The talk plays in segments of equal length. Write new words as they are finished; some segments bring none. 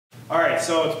All right,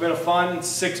 so it's been a fun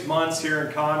 6 months here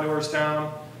in Condors Town.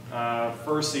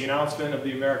 First, the announcement of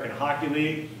the American Hockey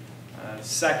League.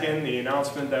 Second, the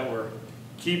announcement that we're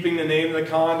keeping the name of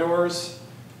the Condors.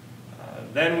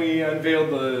 Then we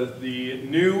unveiled the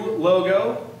new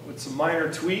logo with some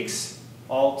minor tweaks,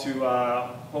 all to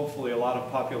hopefully a lot of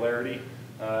popularity.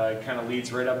 It kind of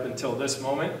leads right up until this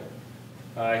moment.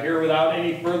 Here, without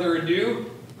any further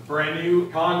ado, brand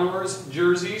new Condors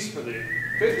jerseys for the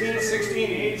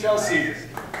 15-16 AHL season.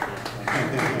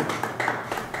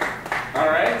 All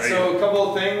right, so a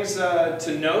couple of things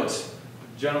to note.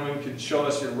 Gentlemen, could show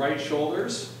us your right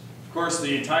shoulders. Of course,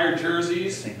 the entire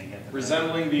jerseys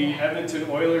resembling the Edmonton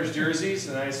Oilers jerseys,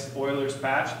 a nice Oilers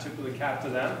patch, tip of the cap to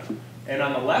them. And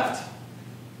on the left,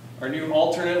 our new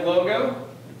alternate logo,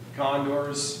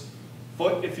 Condors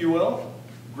foot, if you will,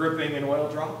 gripping an oil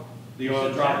drop. The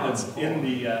oil drop that's in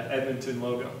the Edmonton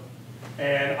logo.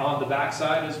 And on the back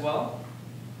side as well,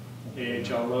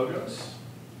 AHL logos.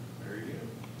 Very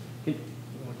good.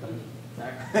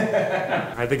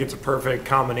 I think it's a perfect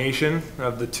combination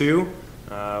of the two.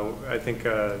 I think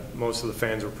most of the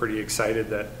fans were pretty excited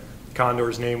that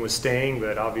Condor's name was staying,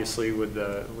 but obviously with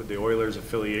the Oilers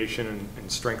affiliation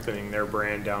and strengthening their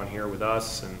brand down here with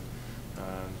us, and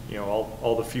you know,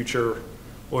 all the future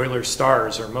Oilers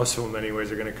stars, or most of them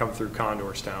anyways, are going to come through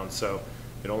Condors Town. So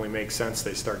it only makes sense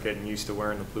they start getting used to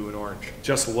wearing the blue and orange.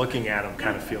 Just looking at them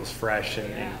kind of feels fresh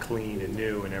and clean and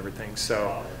new and everything.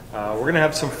 So we're going to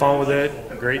have some fun with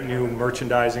it. Great new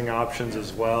merchandising options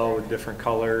as well with different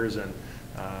colors, and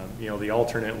you know, the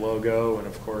alternate logo, and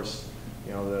of course,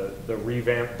 you know, the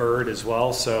revamped bird as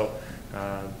well. So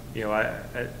you know,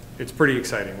 it's pretty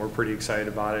exciting. We're pretty excited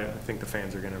about it. I think the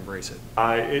fans are going to embrace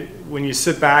it. When you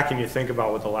sit back and you think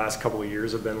about what the last couple of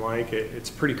years have been like,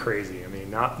 it's pretty crazy. I mean,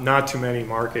 not too many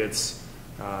markets,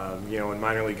 you know, in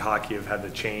minor league hockey have had the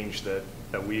change that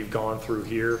we've gone through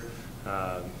here.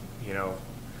 You know,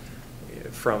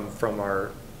 from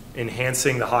our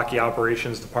enhancing the hockey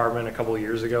operations department a couple of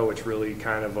years ago, which really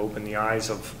kind of opened the eyes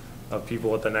of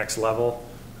people at the next level.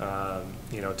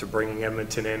 You know, to bringing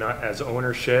Edmonton in as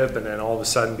ownership, and then all of a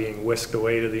sudden being whisked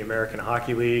away to the American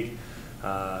Hockey League,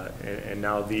 and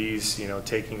now these, you know,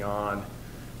 taking on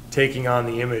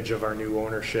the image of our new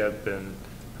ownership, and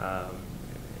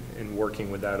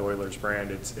working with that Oilers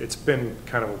brand. It's been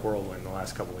kind of a whirlwind the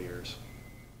last couple of years.